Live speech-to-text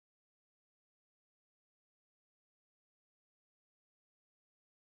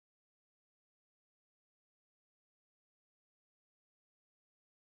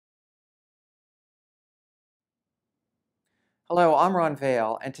Hello, I'm Ron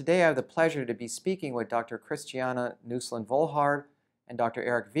Vale, and today I have the pleasure to be speaking with Dr. Christiane Nüsslein-Volhard and Dr.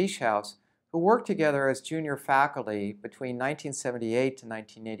 Eric Wieschaus, who worked together as junior faculty between 1978 to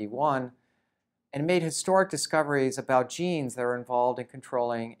 1981 and made historic discoveries about genes that are involved in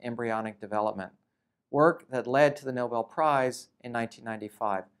controlling embryonic development, work that led to the Nobel Prize in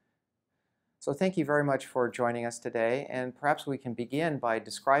 1995. So thank you very much for joining us today, and perhaps we can begin by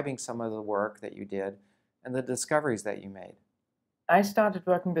describing some of the work that you did and the discoveries that you made. I started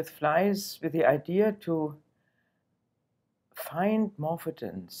working with flies with the idea to find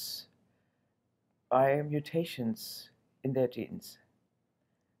morphogens by mutations in their genes.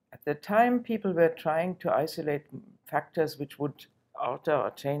 At the time, people were trying to isolate factors which would alter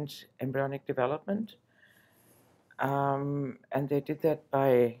or change embryonic development. And they did that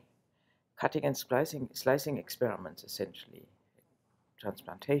by cutting and slicing experiments, essentially.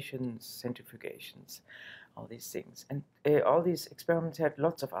 Transplantations, centrifugations, all these things. And all these experiments had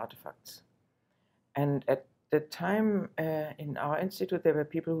lots of artifacts. And at the time in our institute, there were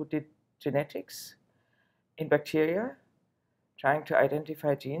people who did genetics in bacteria, trying to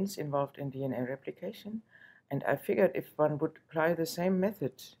identify genes involved in DNA replication. And I figured if one would apply the same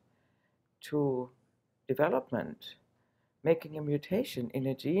method to development, making a mutation in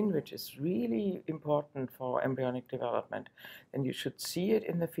a gene which is really important for embryonic development, then you should see it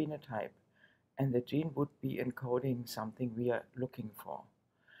in the phenotype, and the gene would be encoding something we are looking for.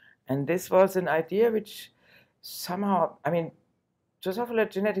 And this was an idea which somehow,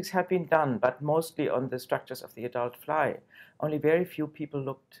 Drosophila genetics had been done, but mostly on the structures of the adult fly. Only very few people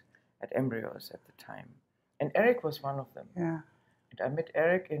looked at embryos at the time. And Eric was one of them. Yeah. And I met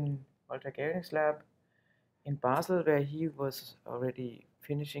Eric in Walter Gering's lab in Basel, where he was already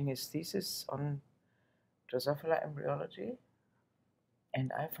finishing his thesis on Drosophila embryology.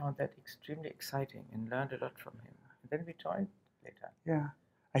 And I found that extremely exciting and learned a lot from him. And then we joined later. Yeah.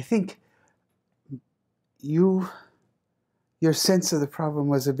 I think your sense of the problem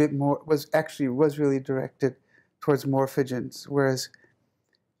was a bit more, was really directed towards morphogens, whereas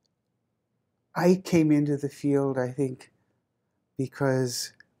I came into the field, I think,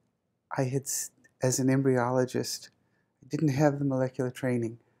 because I had, as an embryologist, I didn't have the molecular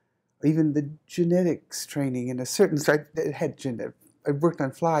training, or even the genetics training in a certain, I worked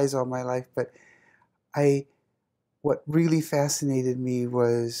on flies all my life, but what really fascinated me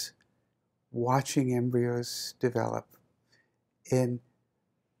was watching embryos develop, and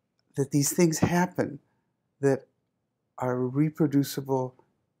that these things happen that are reproducible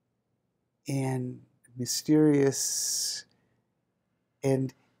and mysterious,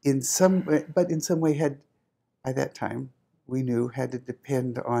 and in some way had, by that time, we knew had to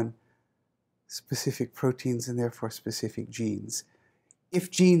depend on specific proteins and therefore specific genes. If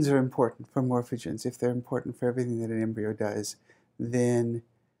genes are important for morphogens, if they're important for everything that an embryo does, then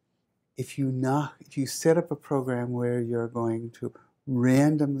if you set up a program where you're going to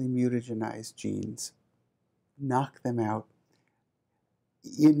randomly mutagenize genes, knock them out,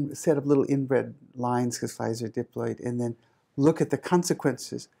 set up little inbred lines because flies are diploid, and then look at the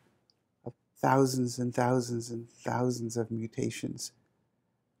consequences of thousands and thousands and thousands of mutations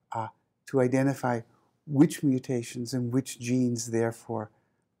to identify which mutations and which genes therefore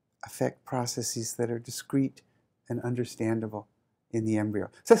affect processes that are discrete and understandable in the embryo.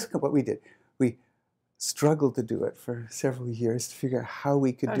 So that's what we did. We struggled to do it for several years to figure out how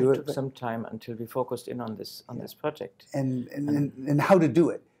we could do it. It took some time until we focused in on this project. And how to do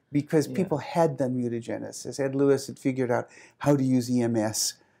it, because people had done mutagenesis. Ed Lewis had figured out how to use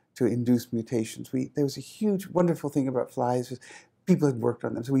EMS to induce mutations. There was a huge, wonderful thing about flies. Was people had worked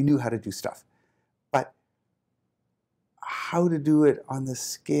on them, so we knew how to do stuff. But how to do it on the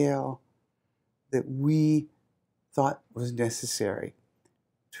scale that we thought was necessary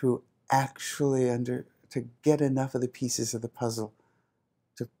to actually to get enough of the pieces of the puzzle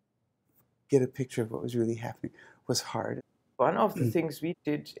to get a picture of what was really happening was hard. One of the things we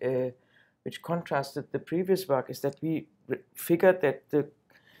did, which contrasted the previous work, is that we figured that the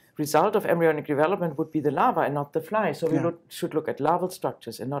result of embryonic development would be the larva and not the fly. So we should look at larval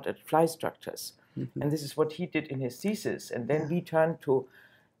structures and not at fly structures. And this is what he did in his thesis. And then we turned to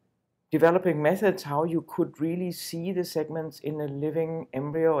developing methods how you could really see the segments in a living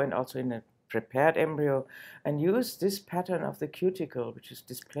embryo and also in a prepared embryo, and use this pattern of the cuticle, which is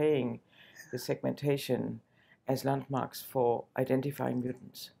displaying the segmentation, as landmarks for identifying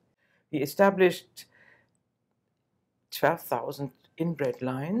mutants. We established 12,000 inbred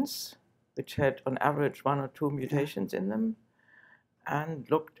lines, which had on average 1 or 2 mutations in them, and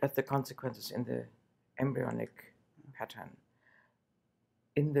looked at the consequences in the embryonic pattern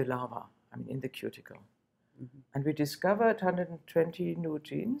in the larva, in the cuticle. And we discovered 120 new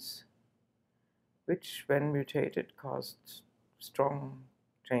genes, which, when mutated, caused strong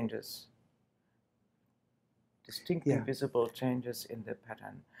changes, distinctly visible changes in the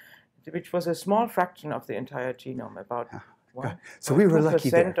pattern, which was a small fraction of the entire genome, about 1%. So we were lucky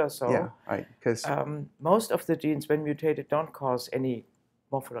there. Or so. Yeah, right. Because most of the genes, when mutated, don't cause any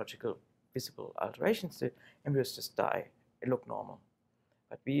morphological visible alterations. The embryos just die and look normal.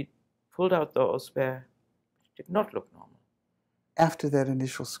 But we pulled out those where it did not look normal. After that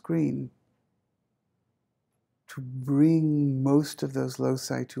initial screen, to bring most of those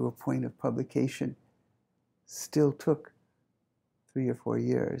loci to a point of publication still took 3 or 4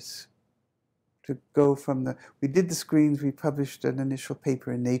 years. To go from we did the screens, we published an initial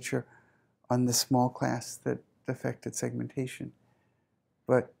paper in Nature on the small class that affected segmentation.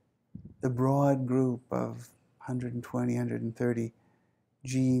 But the broad group of 120, 130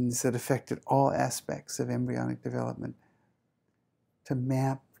 genes that affected all aspects of embryonic development, to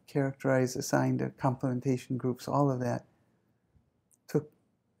map, characterize, assign to complementation groups, all of that took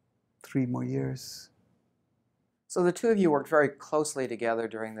 3 more years. So the two of you worked very closely together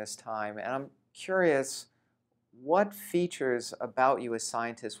during this time, and I'm curious, what features about you as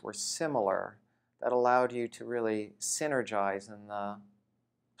scientists were similar that allowed you to really synergize in the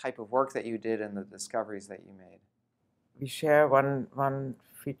type of work that you did and the discoveries that you made? We share one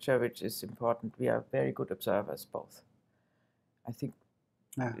feature which is important. We are very good observers, both. I think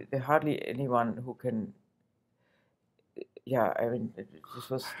there's hardly anyone who can. Yeah, I mean, this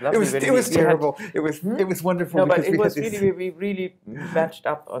was lovely. It was terrible. It was wonderful. No, but it was really, we really matched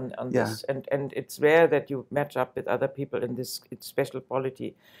up on this, and it's rare that you match up with other people in this special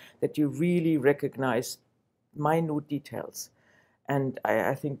quality, that you really recognize minute details, and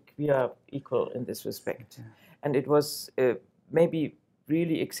I think we are equal in this respect. Yeah. And it was maybe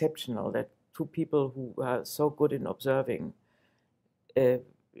really exceptional that two people who are so good in observing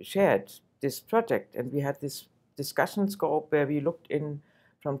shared this project, and we had this discussion scope where we looked in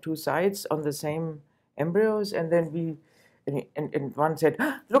from 2 sides on the same embryos, and then and one said,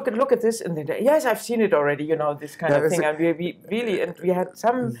 look at this, and then yes, I've seen it already, you know, this kind of thing. And we really, and we had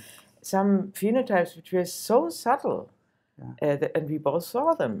some phenotypes which were so subtle, and we both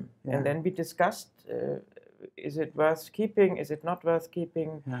saw them, and then we discussed, is it worth keeping, is it not worth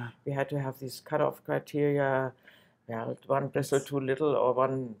keeping? We had to have these cutoff criteria, one bristle too little or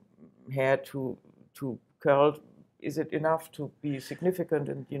one hair too curled, is it enough to be significant?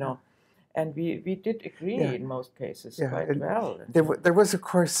 And you know, and we did agree in most cases quite well. There was, of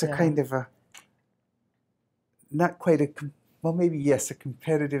course, a kind of a, not quite a, well, maybe yes, a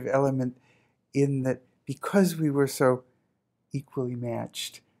competitive element in that because we were so equally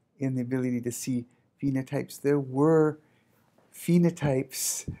matched in the ability to see phenotypes, there were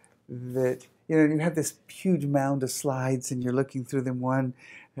phenotypes that, you know, you have this huge mound of slides and you're looking through them one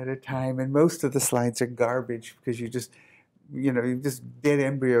at a time, and most of the slides are garbage because you just dead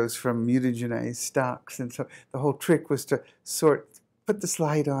embryos from mutagenized stocks. And so the whole trick was to put the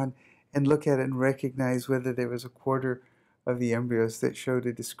slide on and look at it and recognize whether there was a quarter of the embryos that showed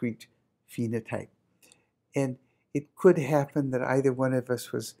a discrete phenotype. And it could happen that either one of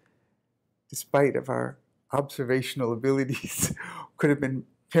us was, despite of our observational abilities, could have been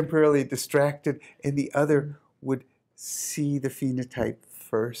temporarily distracted, and the other would see the phenotype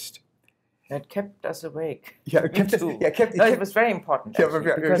first. That kept us awake. Yeah, it was very important,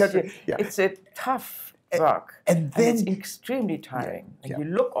 because it's a tough work, and it's extremely tiring. And you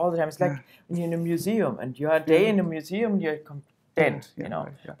look all the time. It's like when you're in a museum, and you are a day in a museum, you're content, you know.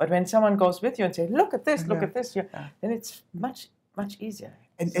 But when someone goes with you and says, look at this, look at this, then it's much easier.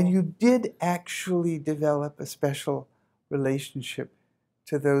 And you did actually develop a special relationship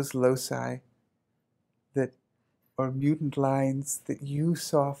to those loci that are mutant lines that you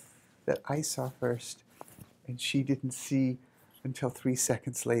saw, that I saw first, and she didn't see until 3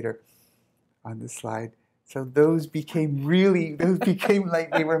 seconds later on the slide. So those became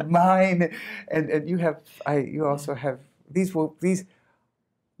like they were mine, and you also have these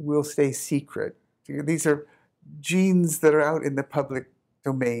will stay secret. These are genes that are out in the public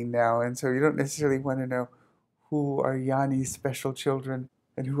domain now, and so you don't necessarily want to know who are Yanni's special children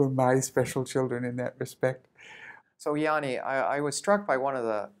and who are my special children in that respect. So Yanni, I was struck by one of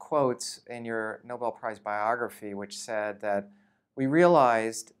the quotes in your Nobel Prize biography, which said that we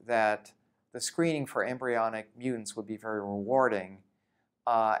realized that the screening for embryonic mutants would be very rewarding,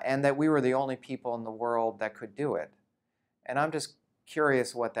 and that we were the only people in the world that could do it. And I'm just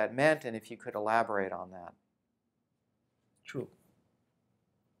curious what that meant, and if you could elaborate on that. True.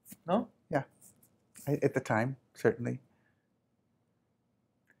 No? Yeah. At the time, certainly.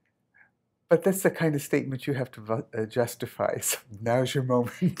 But that's the kind of statement you have to justify. So now's your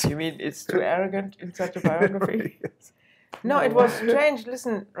moment. You mean it's too arrogant in such a biography? Yes. No, it was strange.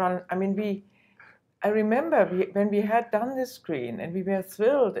 Listen, Ron, I mean, I remember when we had done this screen and we were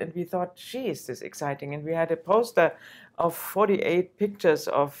thrilled and we thought, geez, this is exciting. And we had a poster of 48 pictures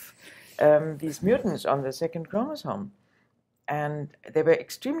of these mutants on the second chromosome. And they were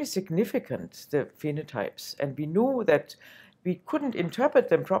extremely significant, the phenotypes. And we knew that we couldn't interpret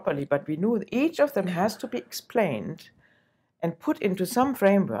them properly, but we knew that each of them has to be explained and put into some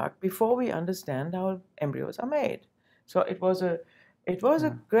framework before we understand how embryos are made. So it was a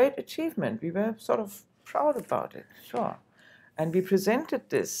great achievement. We were sort of proud about it, sure. And we presented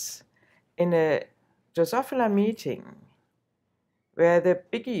this in a Drosophila meeting where the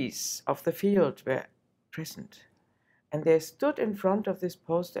biggies of the field were present. And they stood in front of this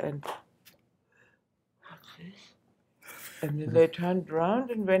poster and then they turned around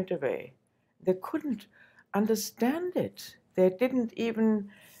and went away. They couldn't understand it. They didn't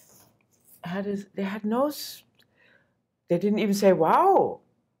even they didn't even say, wow,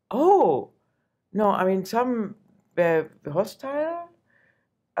 oh. No, I mean, some were hostile,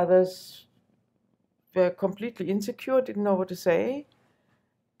 others were completely insecure, didn't know what to say.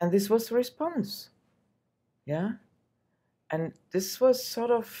 And this was the response, yeah? And this was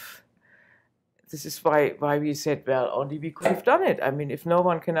sort of, this is why we said, well, only we could have done it. I mean, if no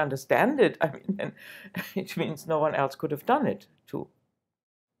one can understand it, I mean, then it means no one else could have done it too.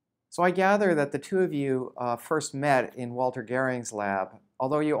 So I gather that the two of you first met in Walter Gering's lab,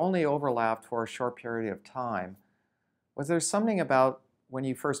 although you only overlapped for a short period of time. Was there something about when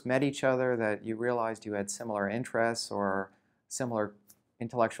you first met each other that you realized you had similar interests or similar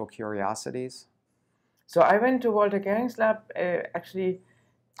intellectual curiosities? So I went to Walter Gering's lab actually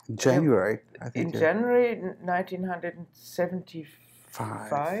in January, I think. In January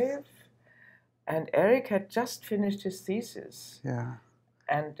 1975. And Eric had just finished his thesis. Yeah.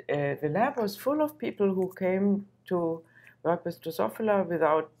 And the lab was full of people who came to work with Drosophila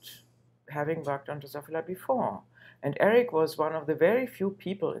without having worked on Drosophila before. And Eric was one of the very few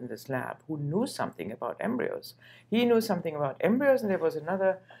people in this lab who knew something about embryos. He knew something about embryos, and there was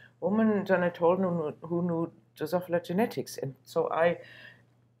another woman, Janet Holden, who knew Drosophila genetics. And so I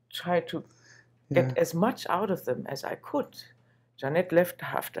tried to get as much out of them as I could. Janet left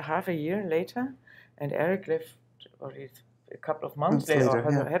after half a year later, and Eric left a couple of months later,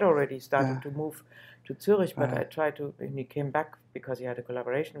 had already started to move to Zurich, but I tried to, when he came back, because he had a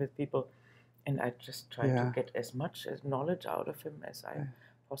collaboration with people, and I just tried to get as much knowledge out of him as I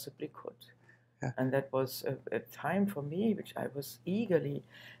possibly could. Yeah. And that was a time for me which I was eagerly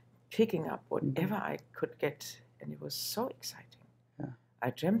picking up whatever I could get, and it was so exciting. Yeah. I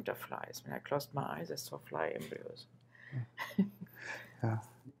dreamt of flies. When I closed my eyes, I saw fly embryos. Yeah.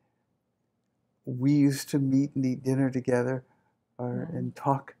 We used to meet and eat dinner together and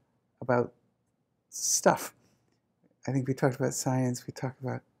talk about stuff. I think we talked about science, we talked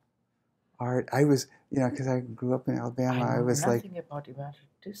about art. I was, because I grew up in Alabama, I was like... nothing about emergent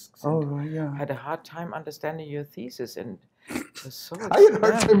discs. I had a hard time understanding your thesis, and it was so... I had a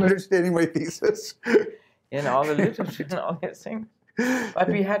hard time understanding my thesis. All the literature and all these things. But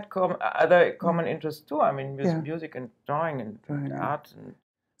we had other common interests too. I mean, music and drawing and art.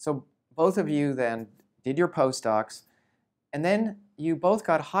 So both of you then did your postdocs, and then you both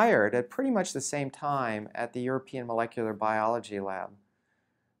got hired at pretty much the same time at the European Molecular Biology Lab.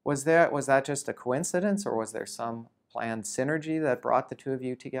 Was that just a coincidence, or was there some planned synergy that brought the two of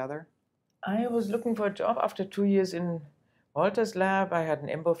you together? I was looking for a job after 2 years in Walter's lab. I had an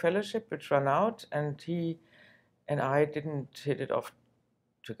EMBL fellowship which ran out, and he and I didn't hit it off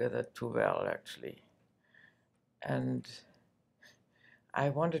together too well, actually. And I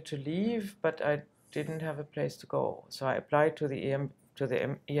wanted to leave, but I didn't have a place to go. So I applied to the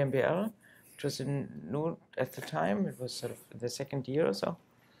EMBL, which was new at the time. It was sort of the second year or so.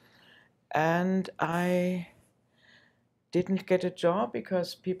 And I didn't get a job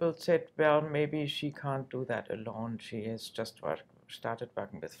because people said, well, maybe she can't do that alone. She has just started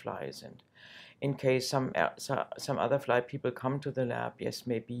working with flies, and in case some other fly people come to the lab, yes,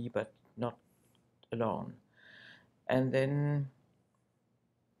 maybe, but not alone. And then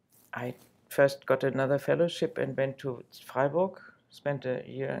I first got another fellowship and went to Freiburg, spent a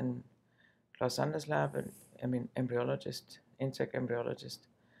year in Klaus Sander's lab, and embryologist, insect embryologist.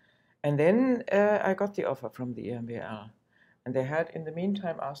 And then I got the offer from the EMBL. And they had, in the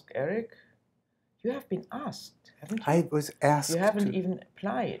meantime, asked Eric. You have been asked, haven't you? I was asked. You haven't even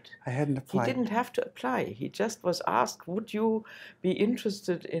applied. I hadn't applied. He didn't have to apply. He just was asked, would you be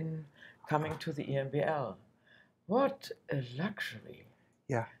interested in coming to the EMBL? What a luxury.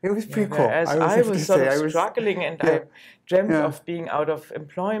 Yeah, it was pretty cool. Whereas I was sort of struggling, and I dreamt of being out of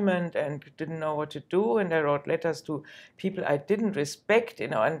employment and didn't know what to do. And I wrote letters to people I didn't respect,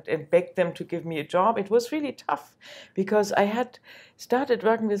 and begged them to give me a job. It was really tough because I had started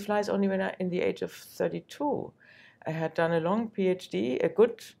working with flies only when in the age of 32. I had done a long PhD, a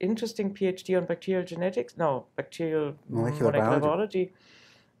good, interesting PhD on bacterial genetics, bacterial molecular biology.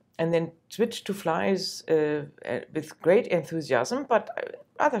 And then switched to flies with great enthusiasm, but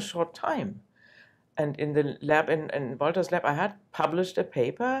rather short time. And in the lab, in Walter's lab, I had published a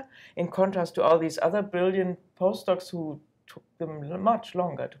paper in contrast to all these other brilliant postdocs who took them much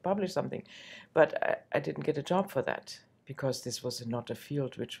longer to publish something. But I didn't get a job for that because this was not a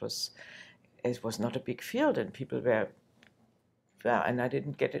field it was not a big field, and people were, and I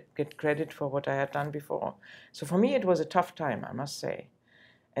didn't get credit for what I had done before. So for me, it was a tough time, I must say.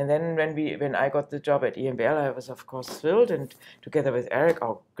 And then when I got the job at EMBL, I was of course thrilled, and together with Eric,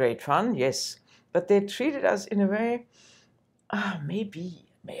 great fun, yes. But they treated us in a way, maybe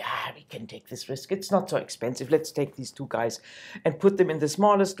we can take this risk. It's not so expensive. Let's take these two guys and put them in the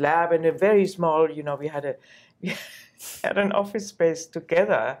smallest lab in a very small. We had an office space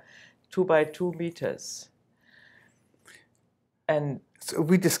together, 2 by 2 meters, and. So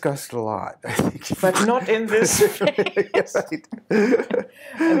we discussed a lot, I think. But not in this space. Right.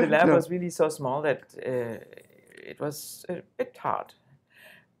 And the lab was really so small that it was a bit hard.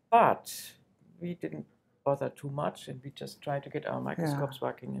 But we didn't bother too much, and we just tried to get our microscopes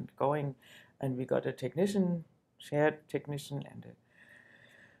working and going. And we got a technician, shared technician, and a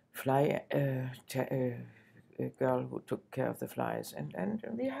fly a girl who took care of the flies. And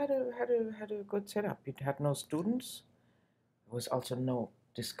we had a good setup. We had no students. There was also no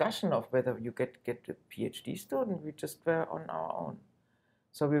discussion of whether you get a PhD student. We just were on our own.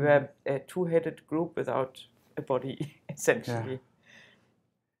 So we were a two-headed group without a body, essentially. Yeah.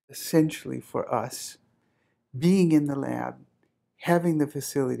 Essentially for us, being in the lab, having the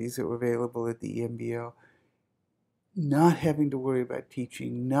facilities that were available at the EMBL, not having to worry about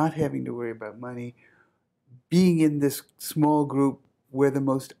teaching, not having to worry about money, being in this small group where the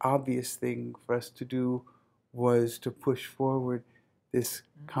most obvious thing for us to do was to push forward this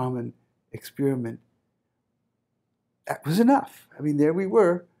common experiment. That was enough. I mean, there we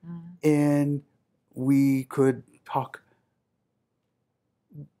were, and we could talk.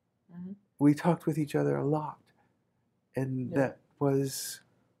 We talked with each other a lot, and that was.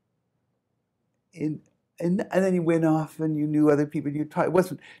 And then you went off, and you knew other people. It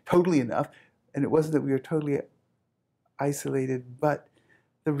wasn't totally enough, and it wasn't that we were totally isolated. But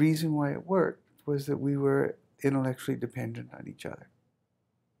the reason why it worked was that we were intellectually dependent on each other.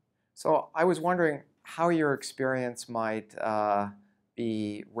 So I was wondering how your experience might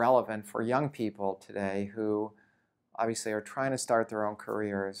be relevant for young people today who obviously are trying to start their own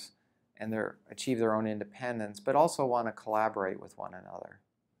careers and achieve their own independence, but also want to collaborate with one another.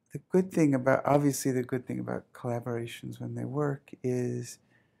 The good thing about collaborations when they work is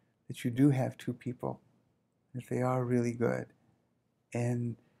that you do have two people, that they are really good,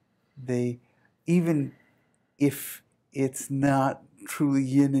 and they, even if it's not truly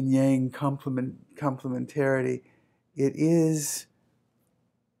yin and yang complementarity, it is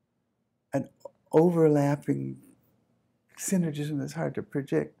an overlapping synergism that's hard to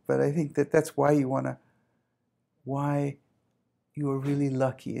predict. But I think that's why you are really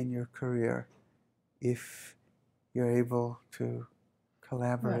lucky in your career if you're able to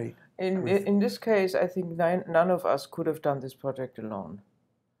collaborate. Yeah. In this case, I think none of us could have done this project alone.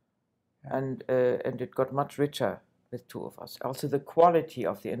 Yeah. And it got much richer with two of us. Also, the quality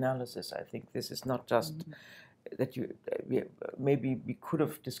of the analysis. I think this is not just that maybe we could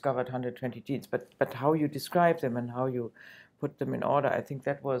have discovered 120 genes, but how you describe them and how you put them in order. I think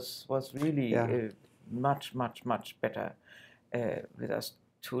that was really much better with us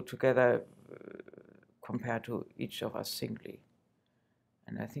two together compared to each of us singly.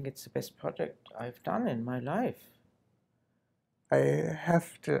 And I think it's the best project I've done in my life. I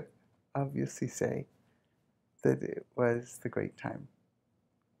have to obviously say that it was the great time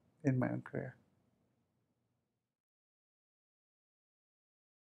in my own career.